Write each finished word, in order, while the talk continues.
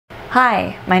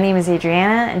Hi, my name is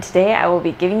Adriana, and today I will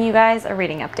be giving you guys a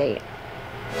reading update.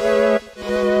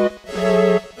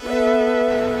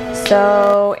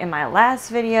 So in my last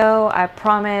video, I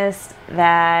promised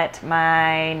that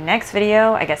my next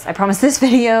video, I promised this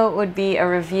video would be a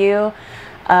review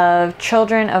of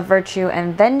Children of Virtue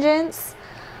and Vengeance.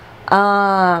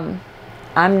 I'm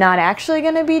not actually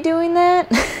going to be doing that.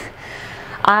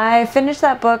 I finished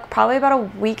that book probably about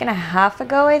a week and a half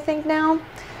ago, I think now.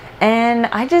 And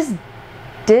I just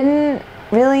didn't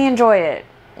really enjoy it,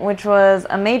 which was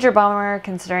a major bummer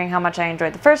considering how much I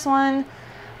enjoyed the first one.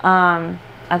 I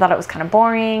thought it was kind of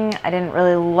boring. I didn't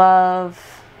really love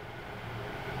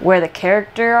where the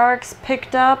character arcs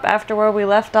picked up after where we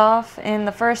left off in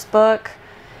the first book.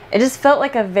 It just felt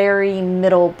like a very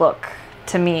middle book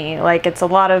to me. Like, it's a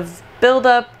lot of build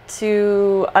up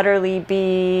to utterly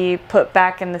be put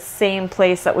back in the same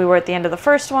place that we were at the end of the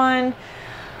first one.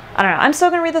 I don't know. I'm still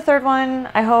going to read the third one.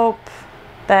 I hope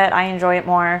that I enjoy it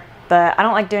more, but I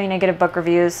don't like doing negative book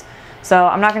reviews, so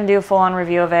I'm not going to do a full-on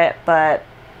review of it, but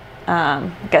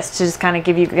I guess to just kind of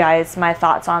give you guys my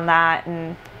thoughts on that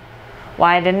and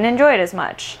why I didn't enjoy it as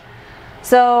much.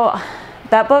 So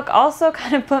that book also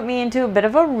kind of put me into a bit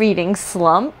of a reading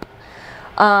slump.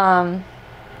 I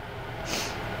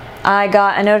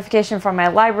got a notification from my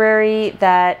library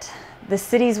that The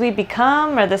Cities We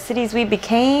Become, or The Cities We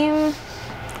Became.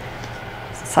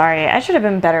 Sorry, I should have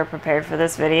been better prepared for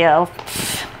this video.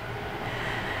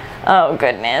 Oh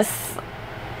goodness.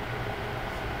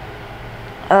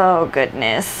 Oh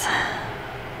goodness.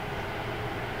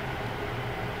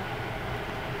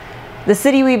 The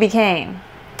City We became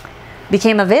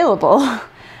available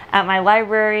at my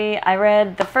library. I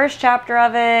read the first chapter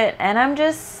of it, and I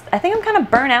think I'm kind of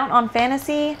burnt out on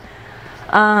fantasy.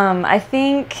 I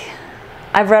think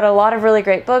I've read a lot of really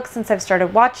great books since I've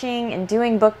started watching and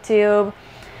doing BookTube.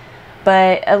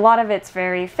 But a lot of it's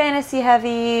very fantasy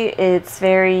heavy. It's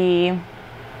very,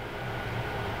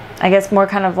 I guess, more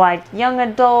kind of like young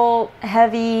adult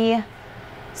heavy.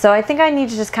 So I think I need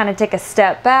to just kind of take a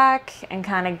step back and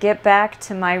kind of get back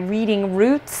to my reading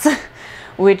roots,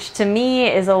 which to me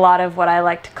is a lot of what I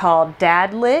like to call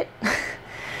dad lit.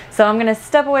 So I'm going to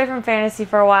step away from fantasy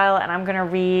for a while, and I'm going to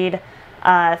read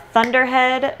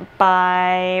Thunderhead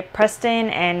by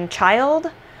Preston and Child.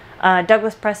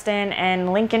 Douglas Preston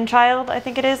and Lincoln Child, I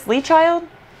think it is. Lee Child?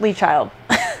 Lee Child.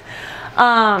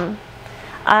 I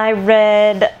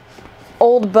read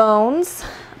Old Bones.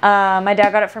 My dad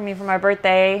got it for me for my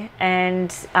birthday,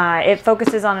 and it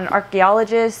focuses on an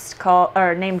archaeologist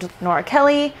named Nora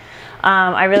Kelly.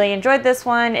 I really enjoyed this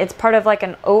one. It's part of like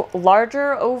an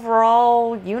larger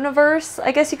overall universe,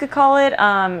 I guess you could call it.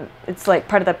 It's like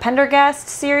part of the Pendergast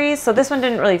series, so this one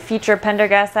didn't really feature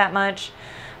Pendergast that much.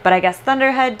 But I guess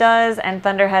Thunderhead does, and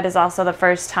Thunderhead is also the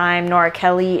first time Nora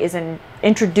Kelly is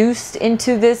introduced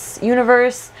into this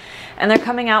universe. And they're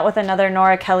coming out with another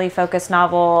Nora Kelly focused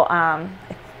novel, I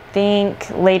think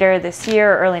later this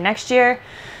year or early next year.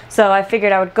 So I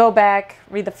figured I would go back,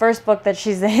 read the first book that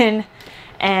she's in,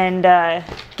 and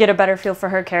get a better feel for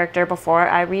her character before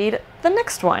I read the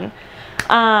next one.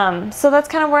 So that's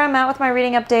kind of where I'm at with my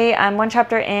reading update. I'm one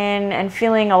chapter in and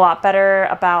feeling a lot better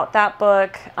about that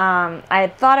book. I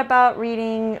had thought about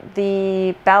reading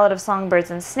the Ballad of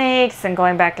Songbirds and Snakes and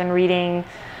going back and reading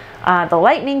the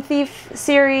Lightning Thief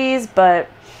series, but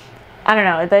I don't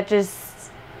know, that just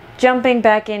jumping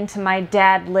back into my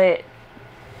dad lit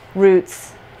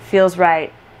roots feels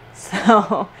right.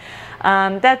 So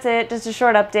that's it, just a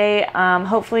short update.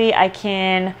 Hopefully I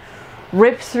can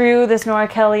rip through this Nora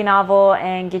Kelly novel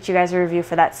and get you guys a review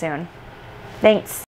for that soon. Thanks.